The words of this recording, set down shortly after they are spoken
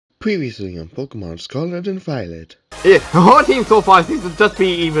Previously on Pokemon Scarlet and Violet. Yeah, the whole team so far seems to just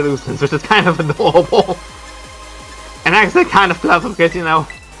be evolutions, which is kind of adorable. And actually kind of clever because, you know,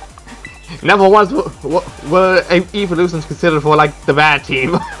 never once were evolutions considered for, like, the bad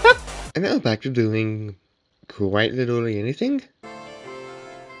team. And now back to doing quite literally anything?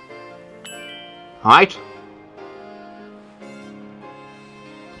 Alright.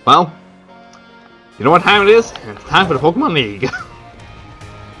 Well, you know what time it is? It's time for the Pokemon League.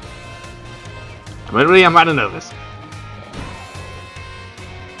 Literally, I'm rather nervous.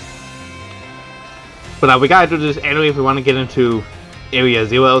 But we gotta do this anyway if we want to get into Area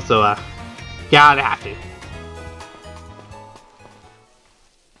 0, so gotta have to.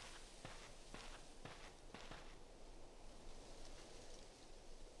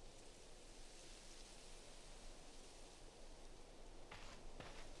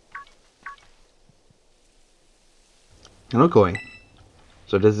 Hello, Koi.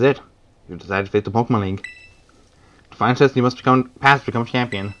 So this is it. You've decided to face the Pokemon League. The final test you must pass to become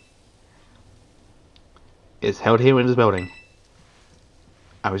champion is held here in this building.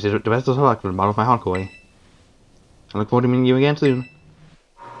 I wish you the best of luck from the bottom of my heart, Koi. I look forward to meeting you again soon.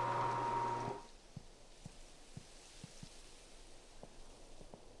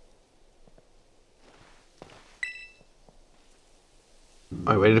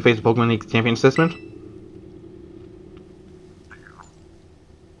 Are you ready to face the Pokemon League champion assessment?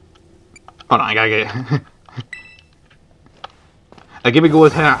 Hold on, I gotta get it. Give me go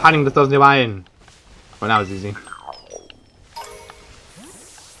with hiding themselves nearby and... Well, that was easy.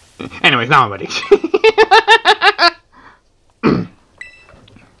 Anyways, now I'm ready.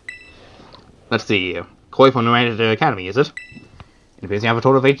 Let's see. Koi from the Academy, is it? It appears you have a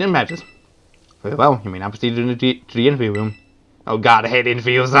total of 8 gym badges. Very well, you may now proceed to the interview room. Oh god, I hate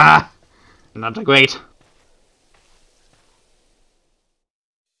interviews. Not so great.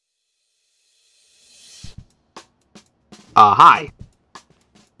 Hi.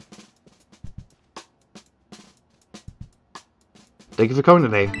 Thank you for coming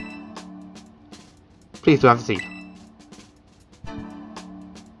today. Please do have a seat.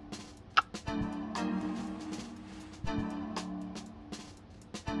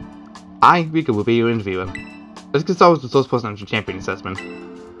 I, Rika, will be your interviewer. Let's get started with the source person champion assessment.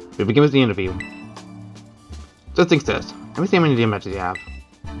 We'll begin with the interview. First things first, let me see how many gym matches you have.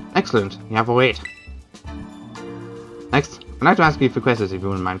 Excellent, you have a 8. Next, I'd like to ask you a few questions if you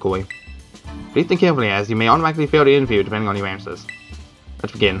wouldn't mind, Koi. Please think carefully as you may automatically fail the interview depending on your answers.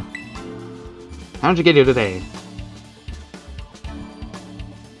 Let's begin. How did you get here today?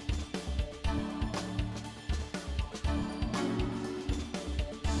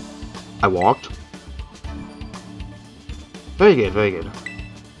 I walked. Very good, very good.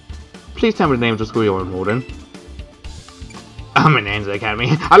 Please tell me the name of the school you're enrolled in. I'm in Angel Academy.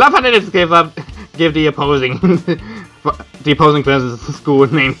 I love how they just give the opposing person's school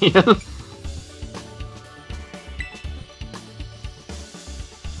name here.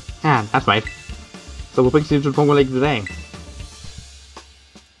 Yeah, that's right. So what brings you to the Pokemon League today?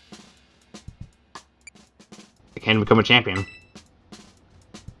 I can become a champion.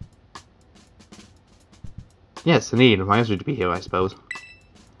 Yes, indeed. Why else would you be here, I suppose?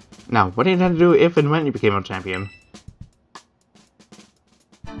 Now, what do you intend to do if and when you became a champion?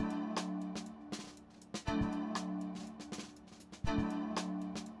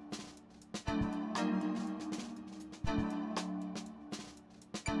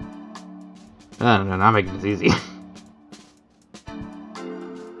 No, not making this easy.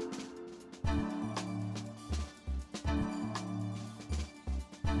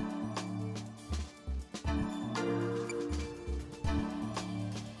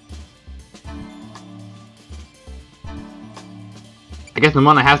 I guess the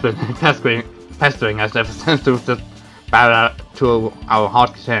money has been pestering us ever since to just bow out to our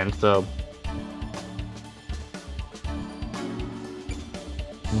heart content, so...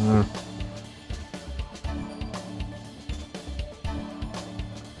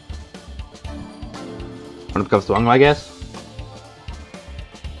 When it becomes stronger, I guess?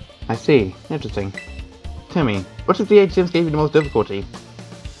 I see. Interesting. Tell me, which of the 8 gyms gave you the most difficulty?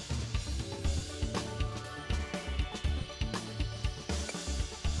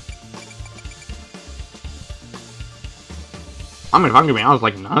 I mean, if I'm gonna be honest,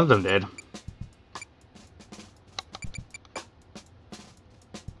 like, none of them did.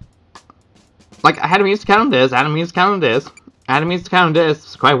 Like, I had to use to count this, I had to use to count this, I had to use to count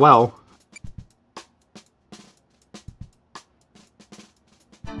this quite well.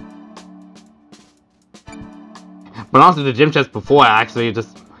 But honestly, the gym test before I actually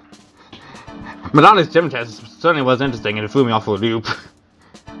just... Madonna's gym test certainly was interesting and it threw me off a loop.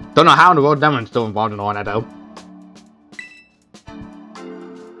 Don't know how in the world Demon's still involved in all that though.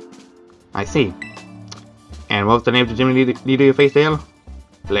 I see. And what was the name of the gym leader you faced there?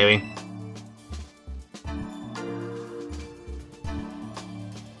 Larry.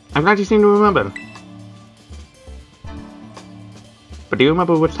 I'm glad you seem to remember. But do you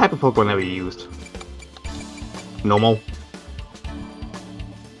remember which type of Pokemon Larry used? Normal.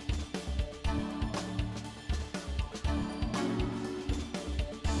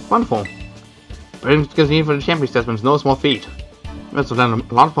 Wonderful. Brilliant skills needed for the championship assessment is no small feat. You must have done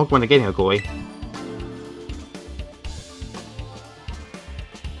a lot of Pokemon to get here, Koi.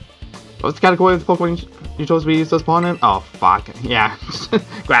 What's the category of the Pokemon you chose to be used to spawn in? Oh, fuck. Yeah.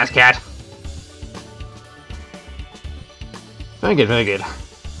 Grass cat. Very good, very good. I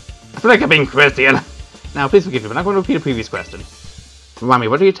feel like I'm being Christian. Now, please forgive me, but I'm going to repeat a previous question. Remind me,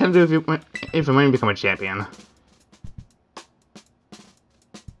 what do you tend to do if you become a champion?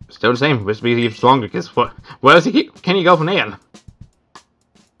 Still the same, just be even stronger, because where else can you go from there?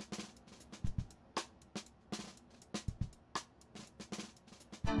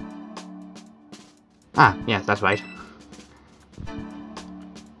 Ah, yes, that's right.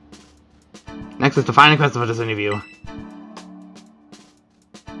 Next is the final question for this interview.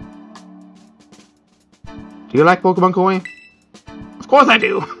 Do you like Pokemon, Koi? Of course I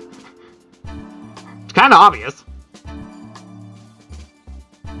do! It's kinda obvious.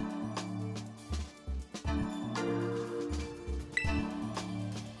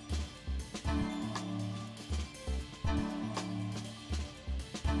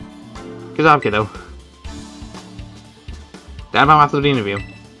 Good job, kiddo. That about after the interview.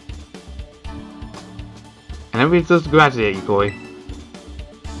 And everybody supposed to congratulate you, Koi.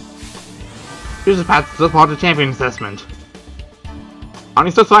 Here's the path to part of the champion assessment.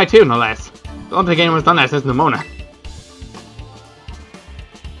 Only still try too, no less. The only game was done that since Nimona.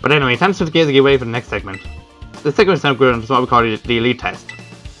 But anyway, time to switch gears to get ready for the next segment. The segment is what we call the Elite Test.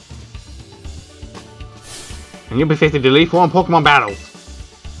 And you'll be facing the Elite Four in Pokemon battles.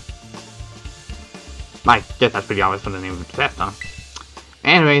 I guess that's pretty obvious from the name of the test, huh?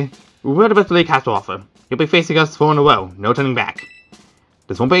 Anyway, we're the best the league has to offer. You'll be facing us 4 in a row, no turning back.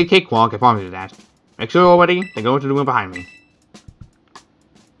 This won't be a cakewalk, I promise you that. Make sure you're all ready, then go into the room behind me.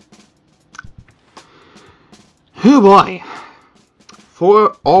 Oh boy.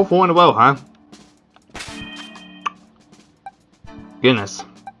 All 4 in a row, huh? Goodness.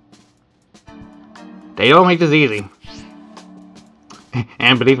 They don't make this easy.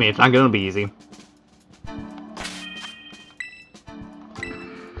 And believe me, it's not gonna be easy.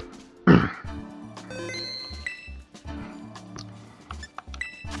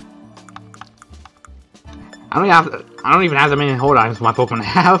 I don't even have that many hold items for my Pokemon to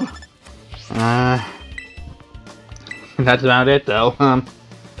have. That's about it though.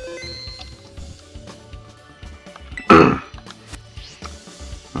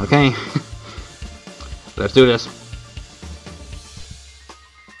 Okay. Let's do this.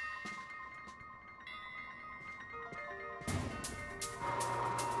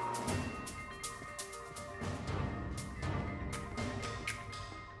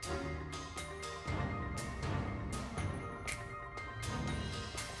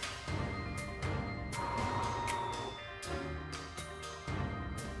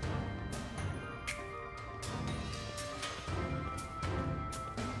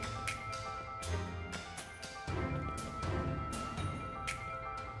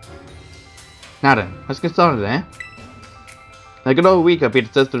 Now then, let's get started, eh? Like a little week, I'll be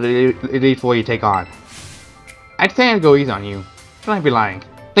the Elite Four you take on. I'd say I'd go easy on you, but I'd be lying.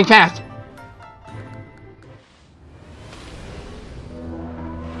 Think fast!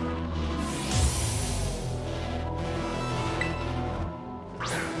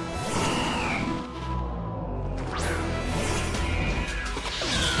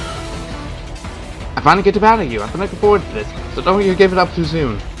 I finally get to battle you. I've been looking forward to this, so don't you give it up too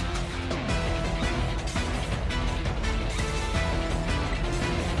soon.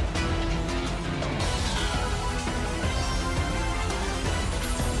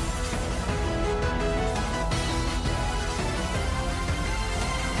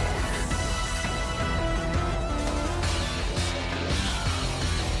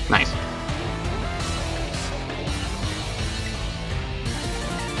 Nice.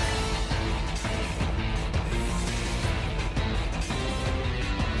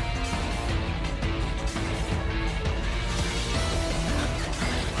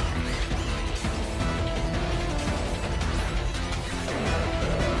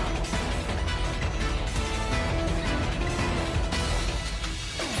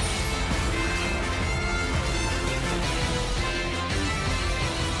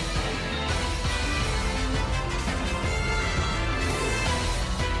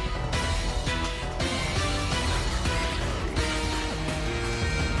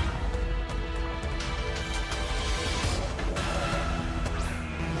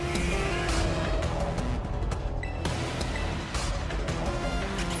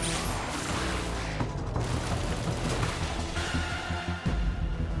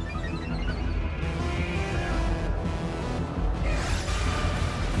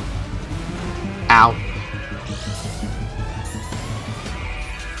 Ow.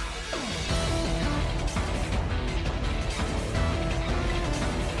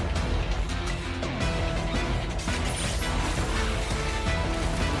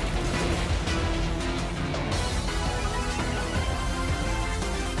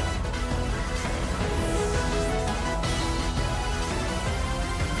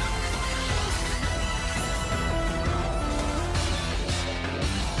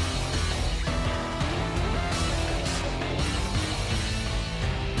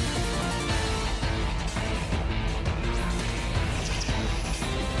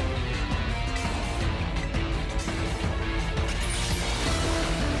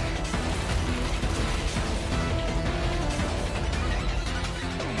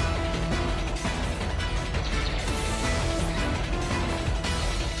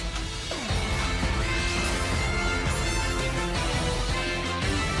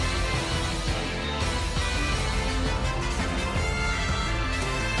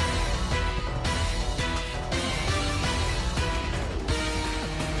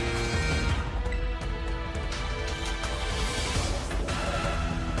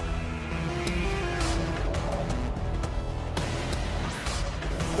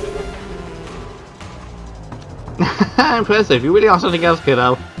 Impressive, you really are something else,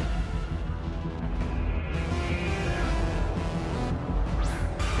 kiddo.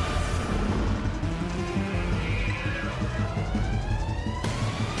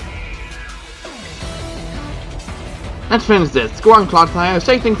 Let's finish this. Go on, Cloudfire,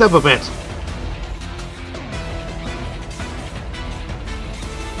 shake things up a bit.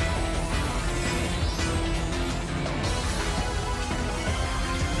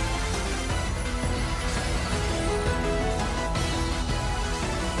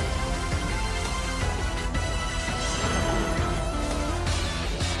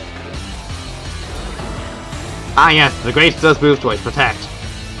 Ah yes, the great does boost choice, protect.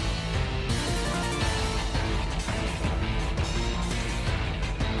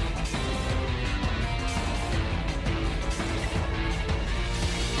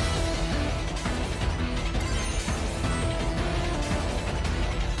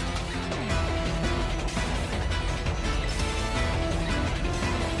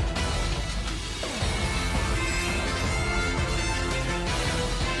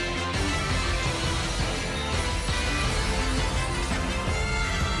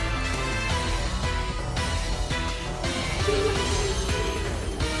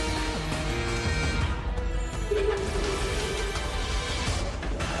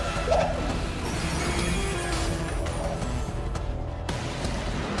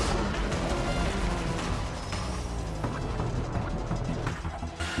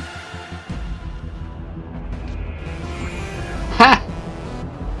 Ha!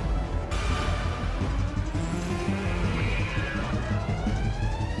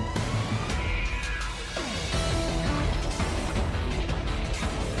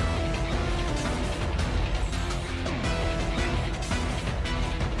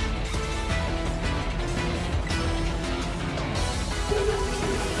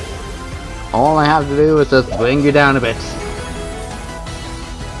 All I have to do is just bring you down a bit.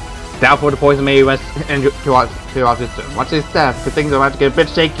 Down for the poison may rest to our system. Watch this step, because things are about to get a bit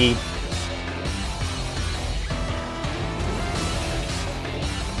shaky.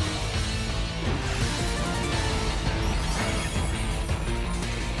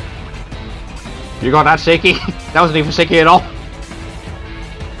 You got that shaky? That wasn't even shaky at all.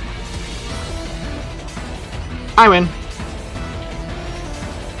 I win.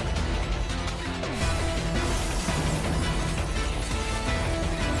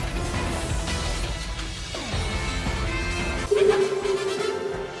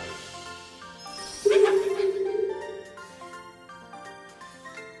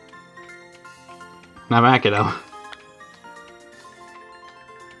 Not back it though.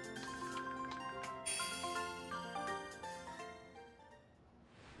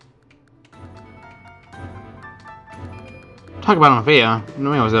 Talk about unfair.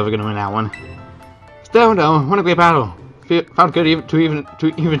 No one was ever gonna win that one. Still though, what a great battle. Felt good even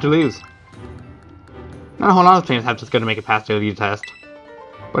to lose. Not a whole lot of trainers have just gonna make it past the elite test.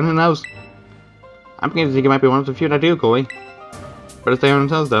 But who knows? I'm beginning to think it might be one of the few that do, Corey. Better stay on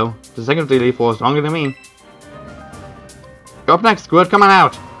themselves though. The second of the elite four is stronger than me. Go up next, Squid, come on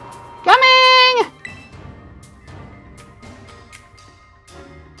out! Coming!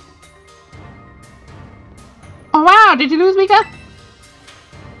 Oh wow, did you lose, Mika?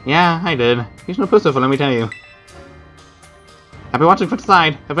 Yeah, I did. He's no pushover, let me tell you. I'll be watching from the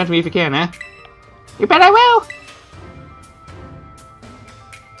side. Avenge me if you can, eh? You bet I will!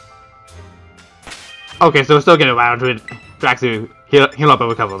 Okay, so we're still getting around to it to actually heal up and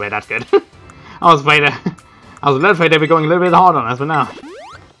recover a bit. That's good. I was afraid I was a little afraid they'd be going a little bit hard on us, but no.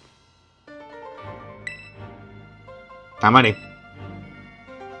 I'm ready.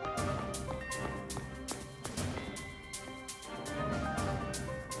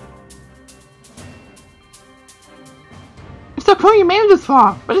 It's so cool you made it this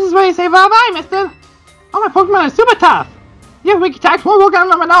far, but this is where you say bye-bye, mister. All my Pokemon are super tough. You have weak attacks, won't work on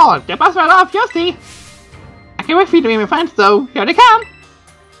them at all. Get bust right off, you'll see. I can't wait for you to meet my friends, so here they come.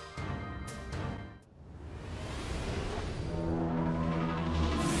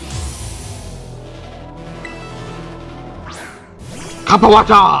 Kappa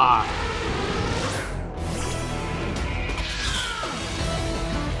Water!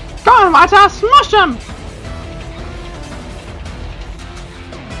 Go on, Water, smush him!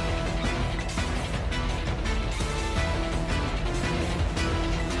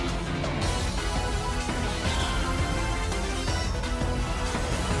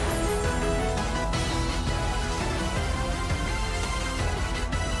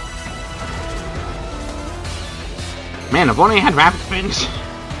 Man, if only I had rapid spins.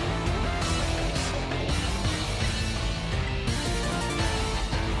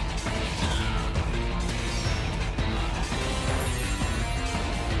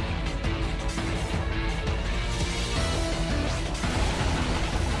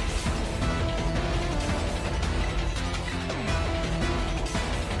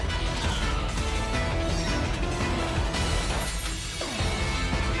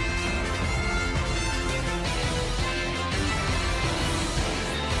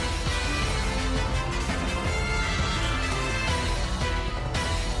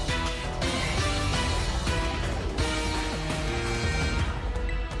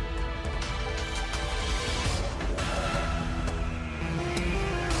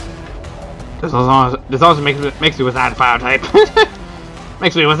 This also makes me wish I had a fire type.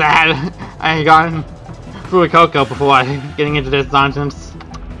 Makes me wish I had gone through a Coco before getting into this nonsense.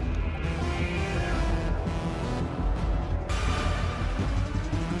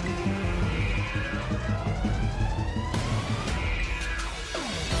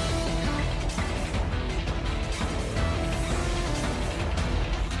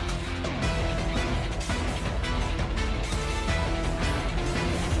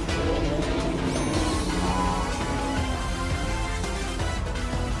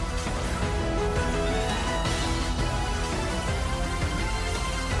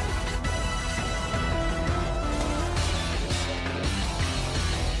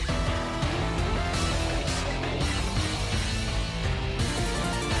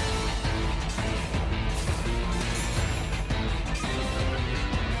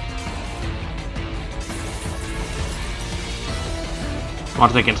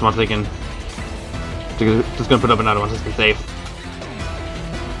 Smart thinking. Just gonna put up another one just to be safe.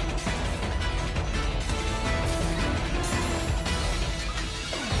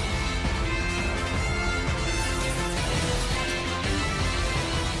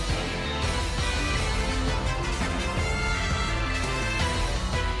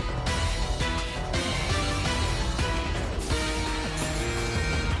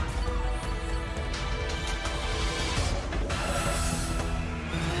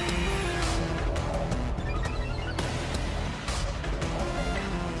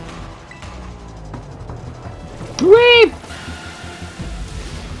 Whee!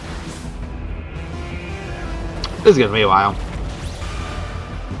 This is gonna be a while.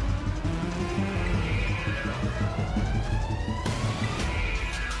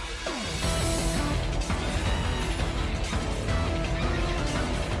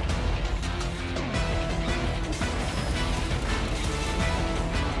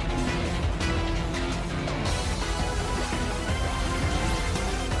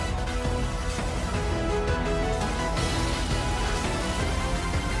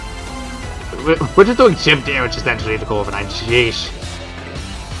 We're just doing chip damage essentially to go overnight. Sheesh.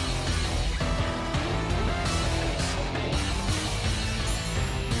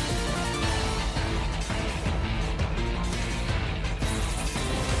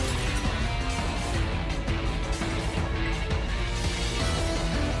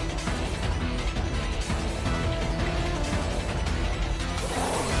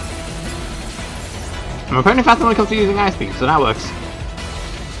 I'm apparently faster when it comes to using Ice Beam, so that works.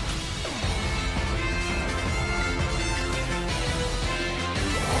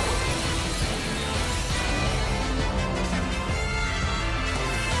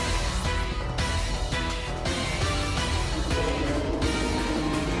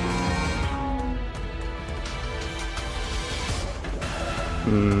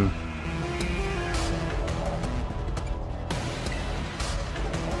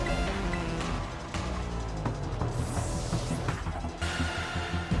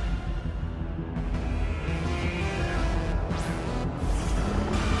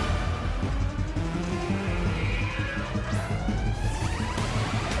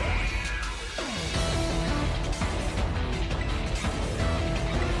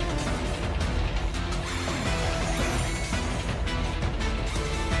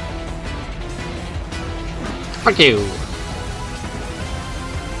 Fuck you!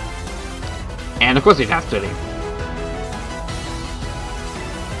 And of course he'd have to.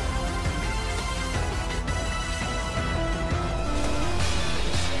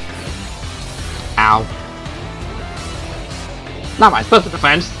 Ow. Not my special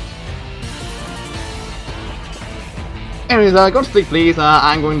defense. Anyways, go to sleep please,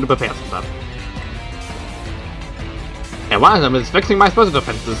 I'm going to prepare some stuff. And one of them is fixing my special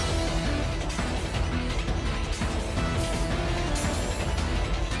defenses.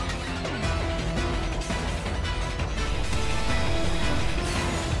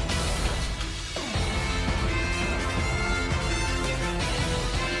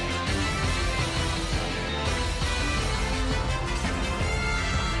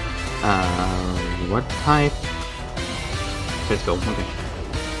 What type? Physical, okay.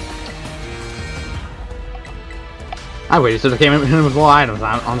 I waited till it came in with more items,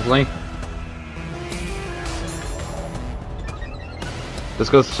 honestly. This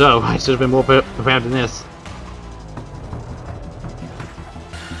goes to show, I should have been more prepared than this.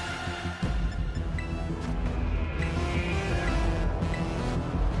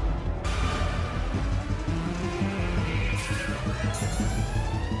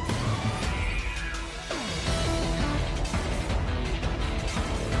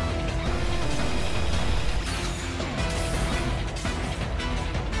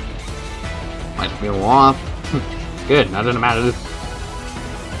 Might be off. Good, not gonna matter.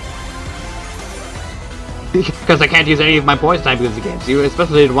 Because I can't use any of my poison type abilities against you,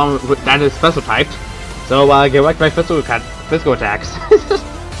 especially the one that is special typed. So get wrecked by physical attacks.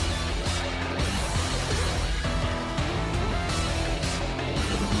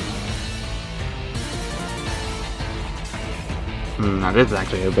 That is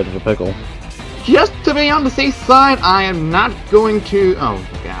actually a bit of a pickle. Just to be on the safe side, I am not going to. Oh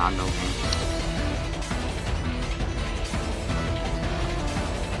god, no.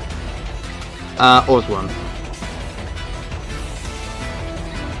 Osworm.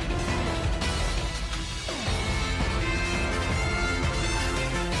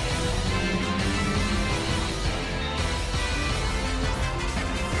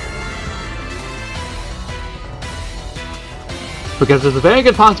 Because there's a very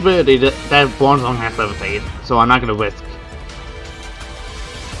good possibility that Bornzong has levitate, so I'm not going to risk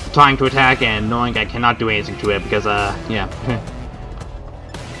trying to attack and knowing I cannot do anything to it because, yeah.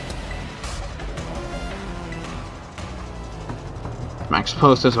 Max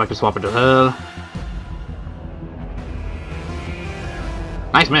poster so I can swap it to her.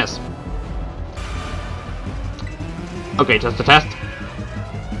 Nice miss. Okay, just a test.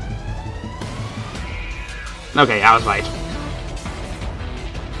 Okay, I was right.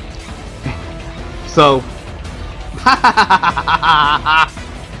 So,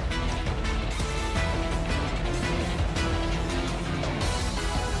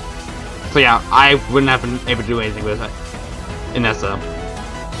 so yeah, I wouldn't have been able to do anything with it. Inessa.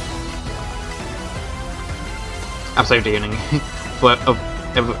 I'm saved healing for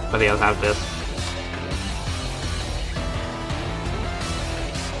everybody else out of this.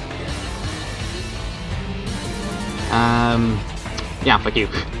 Yeah, fuck you.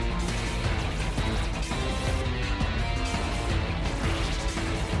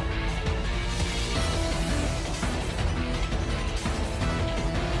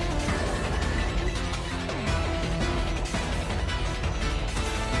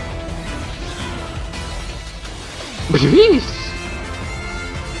 Jeez!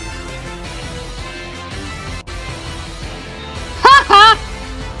 Ha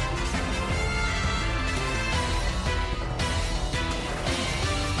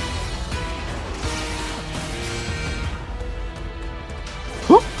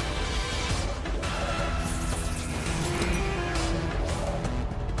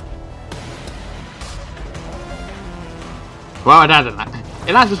Well, it doesn't.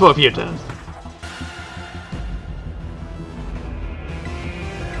 It lasts for a few turns.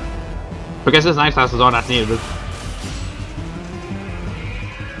 Because this Night House is all that's needed.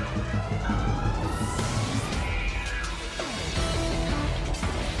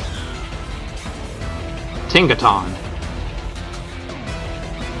 Tinkaton.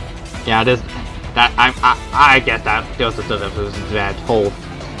 Yeah, this that I get that there's a sort of that whole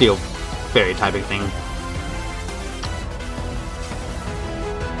steel fairy typing thing.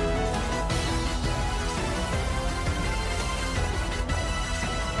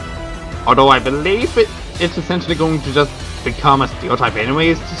 Although I believe it's essentially going to just become a steel type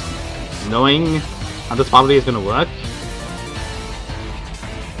anyways, just knowing how this probably is going to work.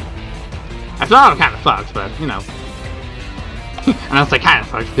 I thought it kind of fucks, but you know. And I was like, kind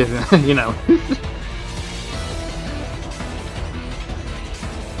of fucks, you know.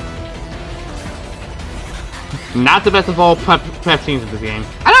 Not the best of all prep scenes in this game.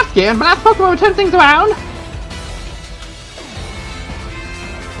 I'm not scared, but that's Pokemon will turn things around.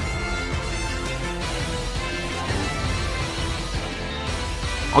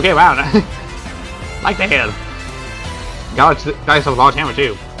 Okay, wow. Like the head. Got yourself a large hammer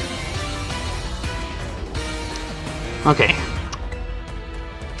too. Okay.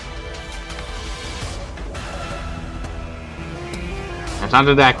 It's not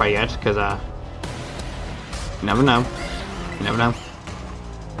to that quite yet, because you never know. You never know.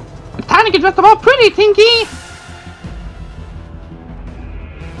 It's time to get dressed up all pretty, Tinky!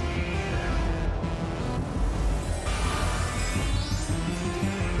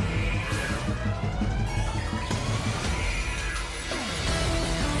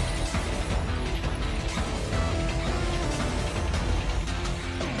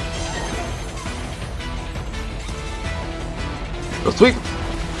 Go sweep!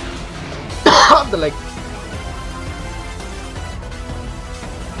 Up the leg.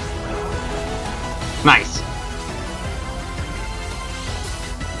 Nice.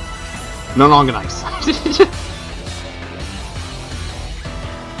 No longer nice.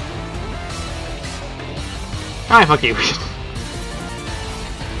 Alright, fuck you.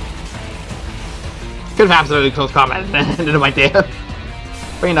 Could have absolutely close combat and ended it right there.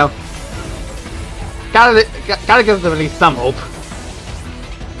 But you know. Gotta give them at least some hope.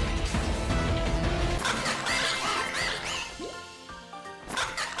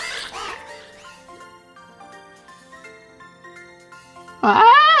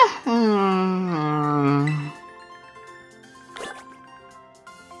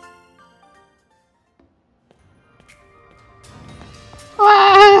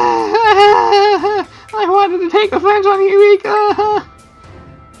 I wanted to take revenge on you, Ika!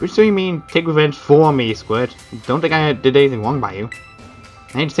 Which do you mean, take revenge for me, Squirt? Don't think I did anything wrong by you.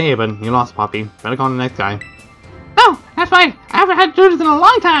 I hate to say it, but you lost, Poppy. Better call the next guy. Oh, that's right! I haven't had to do this in a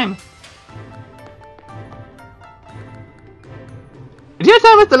long time! Did you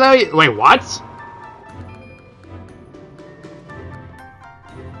tell Mr. Larry? Wait, what?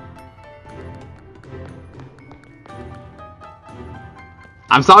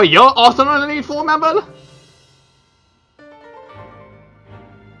 I'm sorry, you're also an Elite Four member?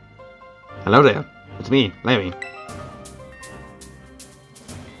 Hello there, it's me, Larry.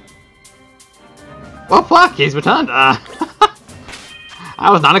 Well, fuck, he's returned. I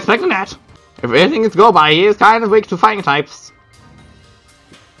was not expecting that. If everything is go by, he is kind of weak to fighting types.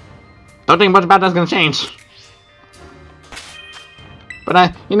 Don't think much about that's gonna change.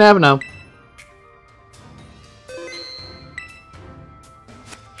 But you never know.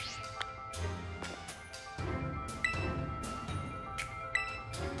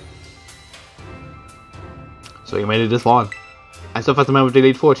 So you made it this far. I still have to remember to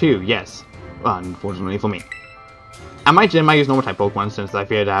Elite Four too, yes. Well, unfortunately for me. I might use normal type Pokemon since I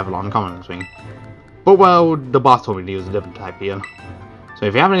fear to have a lot in common with me. But well, the boss told me to use a different type here. So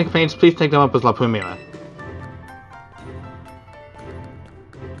if you have any complaints, please take them up with La Primera.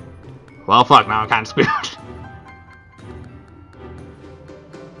 Well, fuck, now I'm kind of screwed.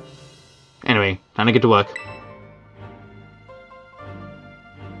 Anyway, time to get to work.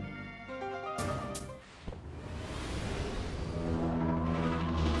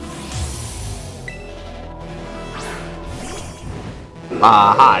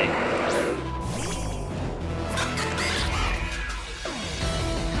 Hi.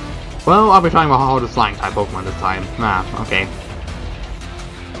 Well, I'll be trying my hardest flying type Pokemon this time. Ah, okay.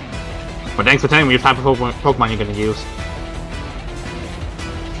 But thanks for telling me what type of Pokemon you're gonna use.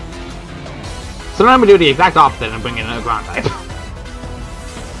 So now I'm gonna do the exact opposite and bring in a ground type.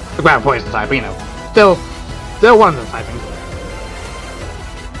 A ground poison type, you know. Still one of those typings.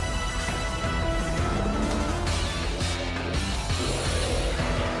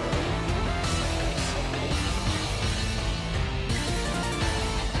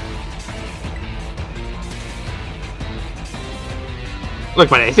 Look,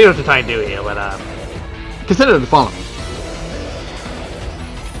 buddy, I see what you're trying to do here, but, consider the following.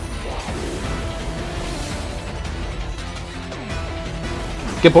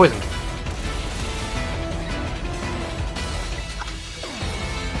 Get poisoned.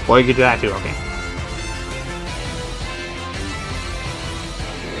 Or you could do that too, okay.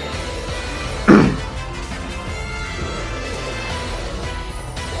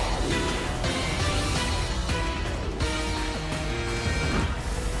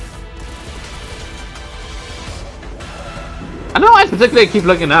 I don't know why I particularly keep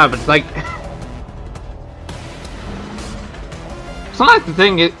looking up, it's like... It's not like the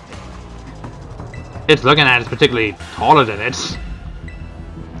thing it's looking at is particularly taller than it.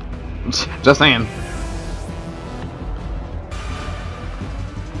 Just saying.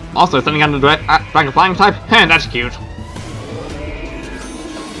 Also, sending out the Dragon Flying type, and that's cute.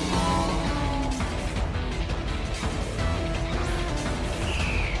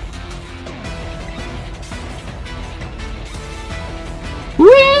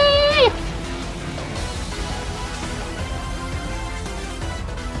 Whee!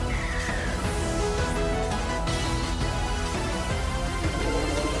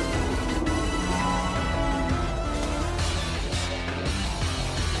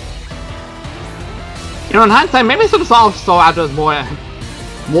 You know, in hindsight, maybe I should have saw after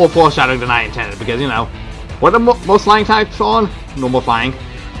more foreshadowing than I intended, because, you know, what are most flying types on? Normal flying.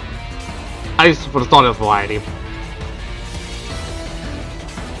 At least for the start of the variety.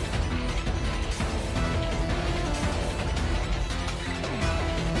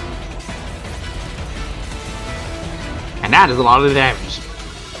 And that is a lot of the damage.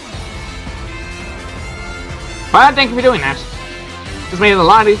 But thank you for doing that. Just made it a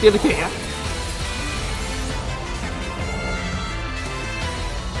lot easier to kill.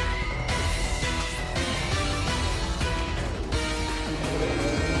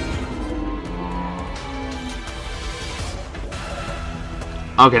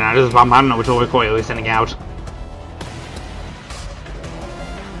 Okay, now this is a problem. I don't know which recoil he's sending out.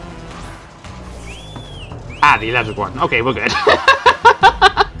 Ah, the electric one. Okay, we're good.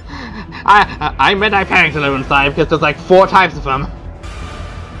 I admit I panicked a little inside because there's like 4 types of them.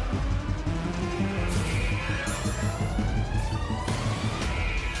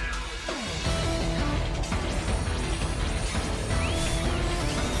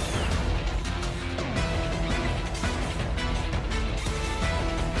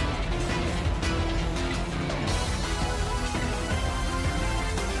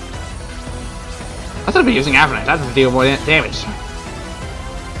 I should be using Avenite, that doesn't deal more damage.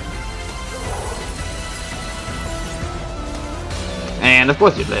 And of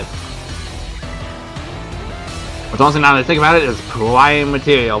course you live. What's also now that I think about it is prime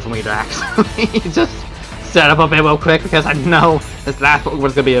material for me to actually just set up a bit real quick, because I know this last one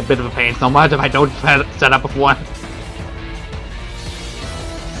was going to be a bit of a pain so much if I don't set up before. I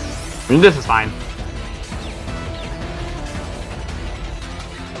mean, this is fine.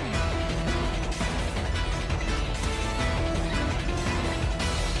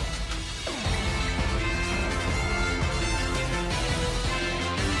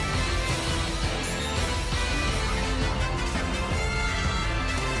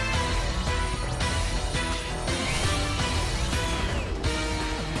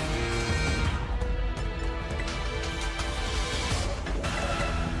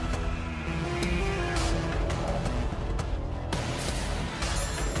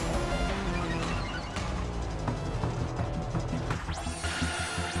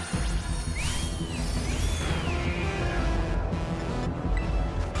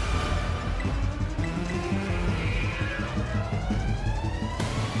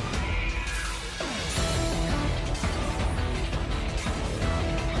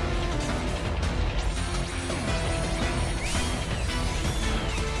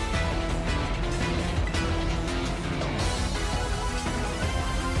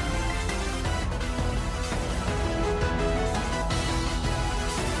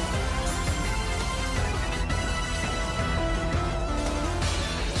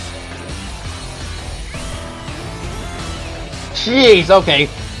 Jeez, okay.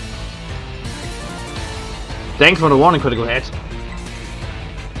 Thanks for the warning critical hit.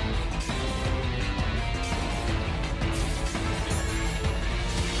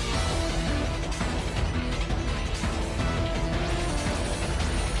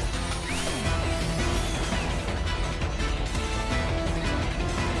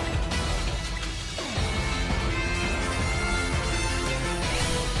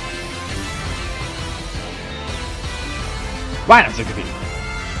 Why not 60 feet?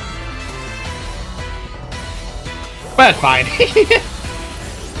 But it's fine.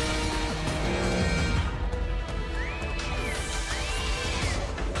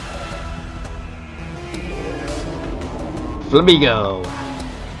 Flamigo.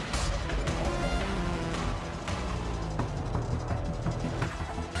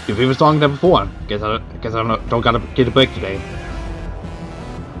 You've even sung that before. Guess I don't gotta get a break today.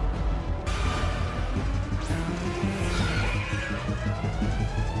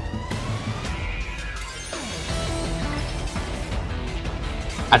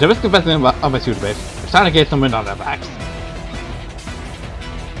 At the risk of messing up my suit a bit, it's time to get some wind on their backs.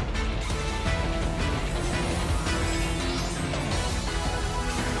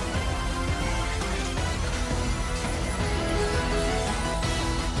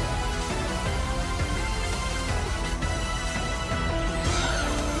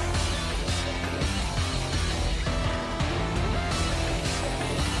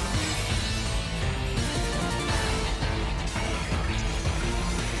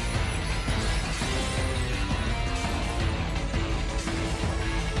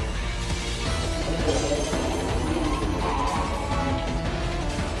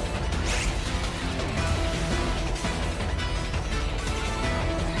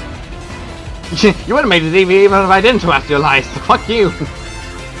 You would have made it even if I didn't trust your lies. Fuck you.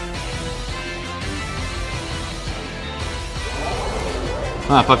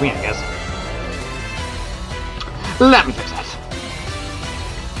 Ah, fuck me, I guess. Let me fix that.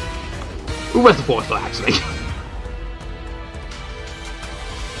 Where's the force though, actually?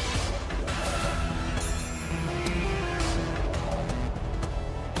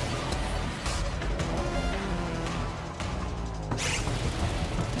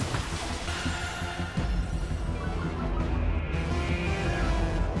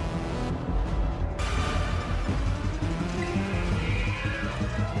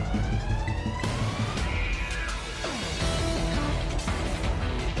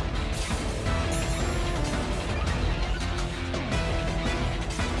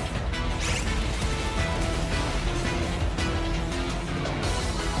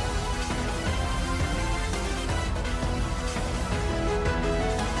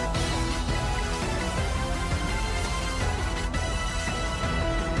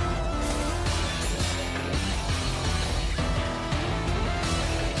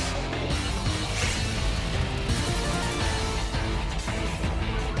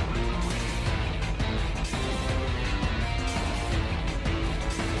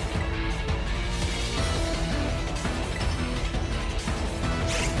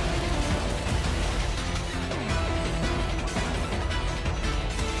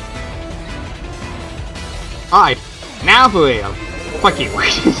 Alright, now for real. Fuck you.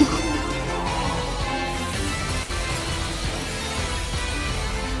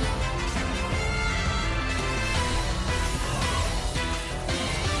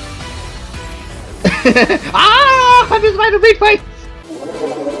 Ah! I just made a big face!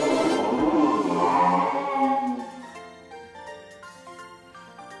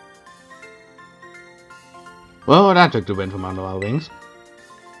 Well, that took the wind from under our wings.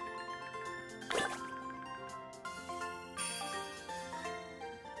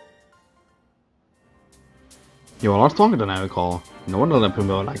 You're a lot stronger than I recall. No wonder that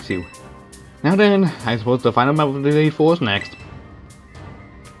Primrose likes you. Now then, I suppose the final member of the Elite Four is next.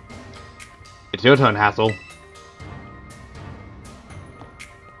 It's your turn, Hassel.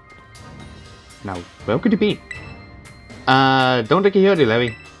 Now, where could you be? Don't take it here,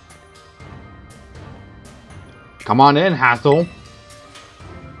 Larry. Come on in, Hassel.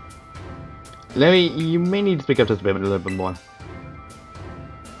 Larry, you may need to speak up just a little bit more.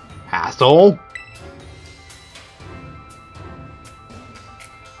 Hassel?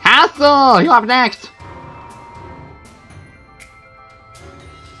 Hassel! You're up next!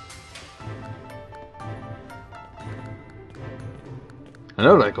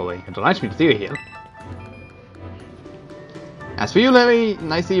 Hello, Luckily. It delights me to see you here. As for you, Larry,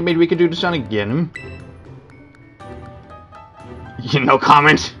 nice that you made we could do this shot again. No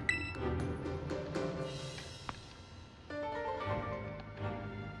comment.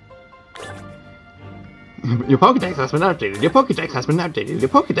 Your Pokédex has been updated. Your Pokédex has been updated. Your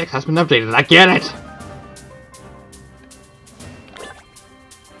Pokédex has been updated. I get it.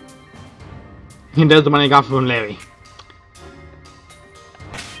 And there's the money I got from Larry.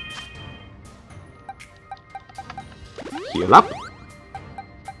 Heal up.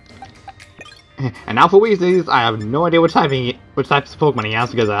 And now for Weasleys, I have no idea which types of Pokemon he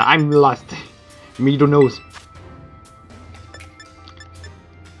has because I'm lost. Me don't knows.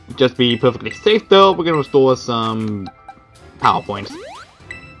 Just be perfectly safe though, we're gonna restore some power points.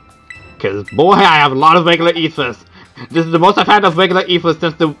 Cause boy, I have a lot of regular ethers. This is the most I've had of regular ethers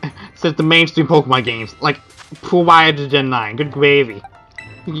since the mainstream Pokemon games, like prior to Gen 9. Good gravy.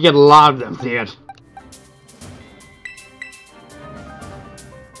 You can get a lot of them there.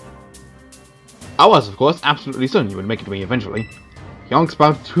 I was, of course, absolutely certain you would make it to me eventually. Young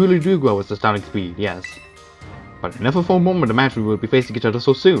sprouts truly do grow with astounding speed, yes. But I never for a moment imagined we would be facing each other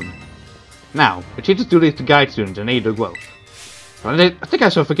so soon. Now, a teacher's duty is to guide students and aid their growth. But I think I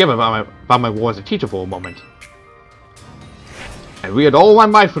shall forgive about my war as a teacher for a moment. I reared all my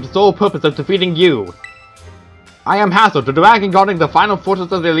might for the sole purpose of defeating you. I am Hassel, the dragon guarding the final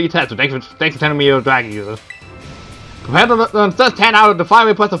fortress of the Elite Test, so thanks for telling me you're a dragon user. Prepare to just 10 out of the 5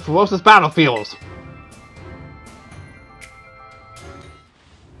 requests of ferocious battlefields.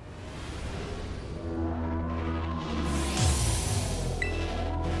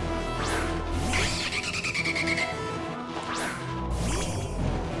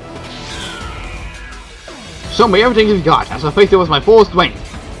 Show me everything you've got, as I face it with my full strength.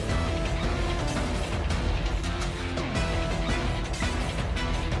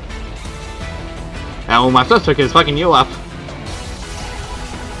 Now my first trick is fucking you up.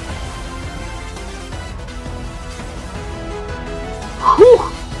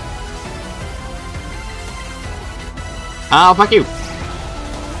 Whew! Oh, fuck you.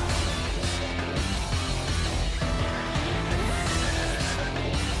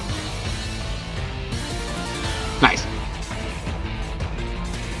 Nice.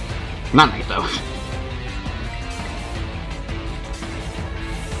 Not nice, though.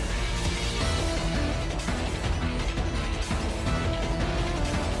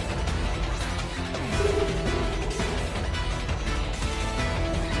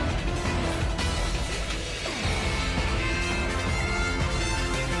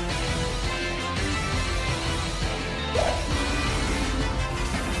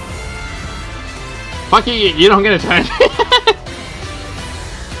 Fuck you don't get a turn.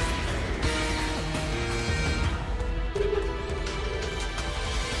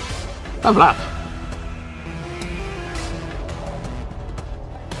 Level up.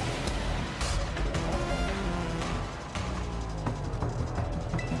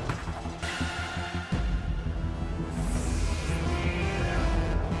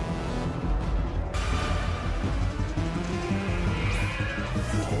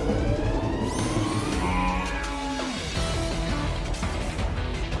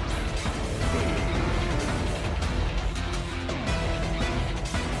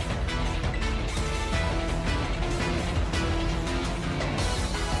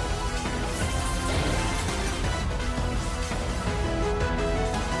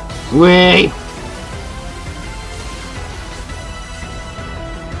 Wait!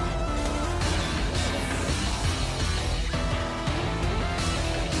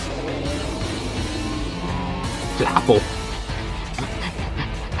 Flapple.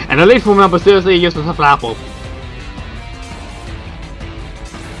 And at least remember seriously useless a Flapple.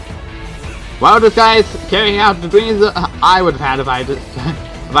 Well, this guy's carrying out the dreams that I would have had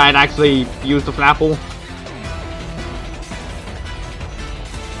if I had actually used the Flapple.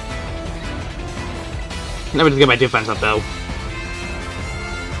 Let me just get my defense up, though.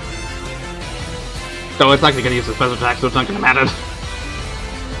 So it's likely gonna use the special attack, so it's not gonna matter.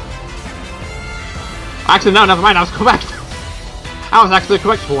 Actually, no, never mind, I was correct. I was actually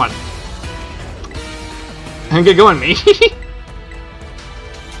correct for one. And get going, me.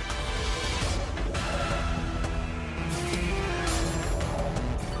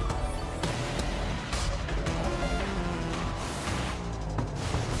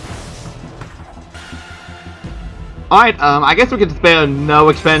 Alright, I guess we could spare no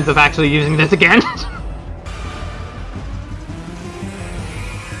expense of actually using this again.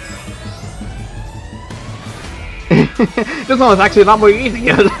 This one was actually a lot more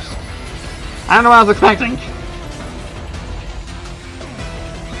easier. I don't know what I was expecting.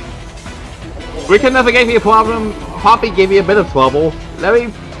 Wicked never gave me a problem. Poppy gave me a bit of trouble. Larry,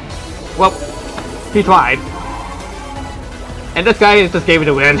 well, he tried. And this guy just gave me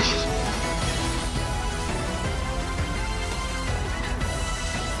the win.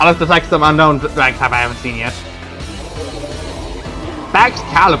 Unless there's like some unknown drag type I haven't seen yet.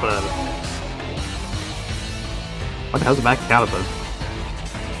 Excalibur. What the hell's a Excalibur?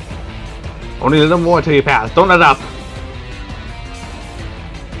 Only a little more till you pass. Don't let up.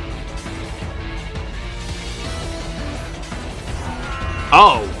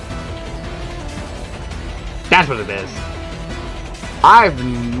 Oh. That's what it is. I've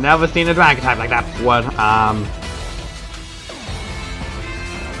never seen a dragon type like that before.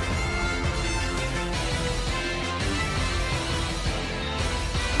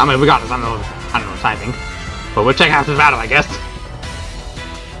 I mean, we got this, I don't know typing. But we'll check out this battle, I guess.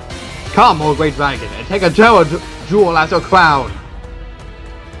 Come, old great dragon, and take a jewel as your crown.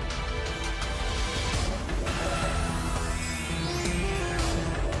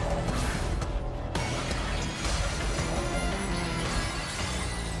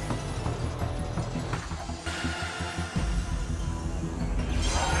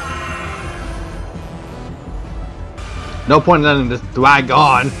 No point in letting this drag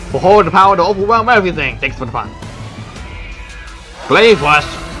on. Behold the power to overwhelm everything. Thanks for the fun. Glaive Rush.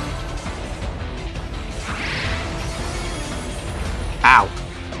 Ow.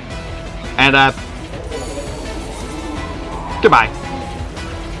 And goodbye.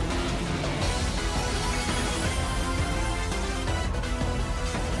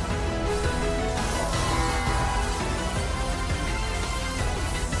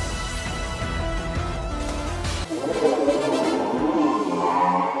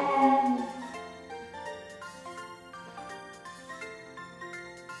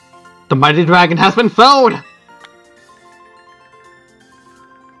 The mighty dragon has been found!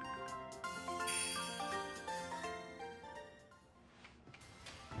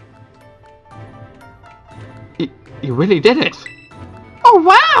 You really did it! Oh,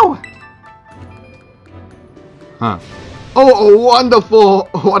 wow! Huh. Oh, wonderful!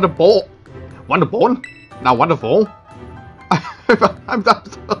 Wonderful! Wonderborn? Not wonderful. I'm so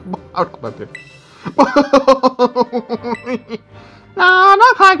out of it. No,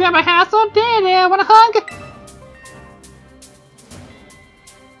 not quite grab my hat, so daddy, I want a hug.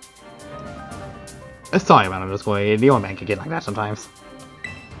 Sorry about it this way, the old man can get like that sometimes.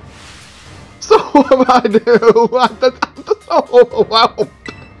 So what do I do? I'm just so overwhelmed.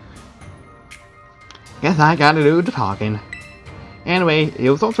 Guess I gotta do the talking. Anyway, it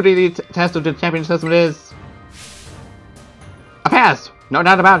was also the test of the champion system is... a pass! No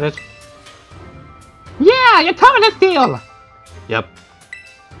doubt about it. Yeah, you're coming to steal! Yep.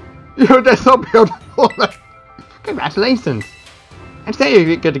 You're just so beautiful! Congratulations! I'd say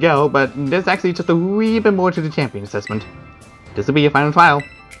you're good to go, but there's actually just a wee bit more to the champion assessment. This will be your final trial.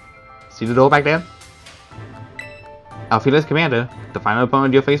 See the door back there? Our fearless commander, the final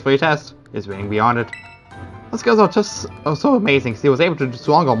opponent you'll face for your test, is waiting beyond it. The skills are just so amazing, he was able to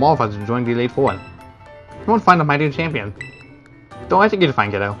swung or morph to join the Elite Four. You won't find a mighty champion. Though I think you'll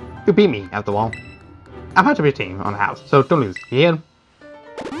find Kiddo. You beat me, after all. I'm part of your team on the house, so don't lose. You hear?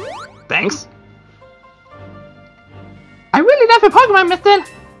 Thanks. I really love your Pokemon, mister!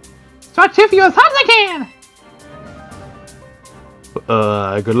 So I cheer for you as hard as I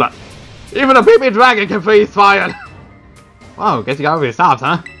can! Good luck. Even a baby dragon can freeze fire! Wow, guess you got really soft,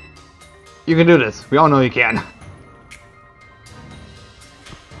 huh? You can do this. We all know you can.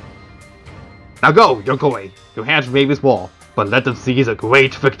 Now go, Yokoi. Your hands brave this wall, but let them seize a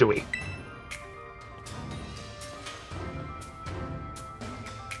great victory.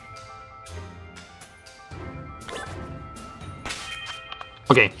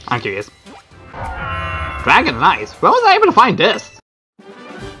 Okay, I'm curious. Dragon and Ice? Where was I able to find this?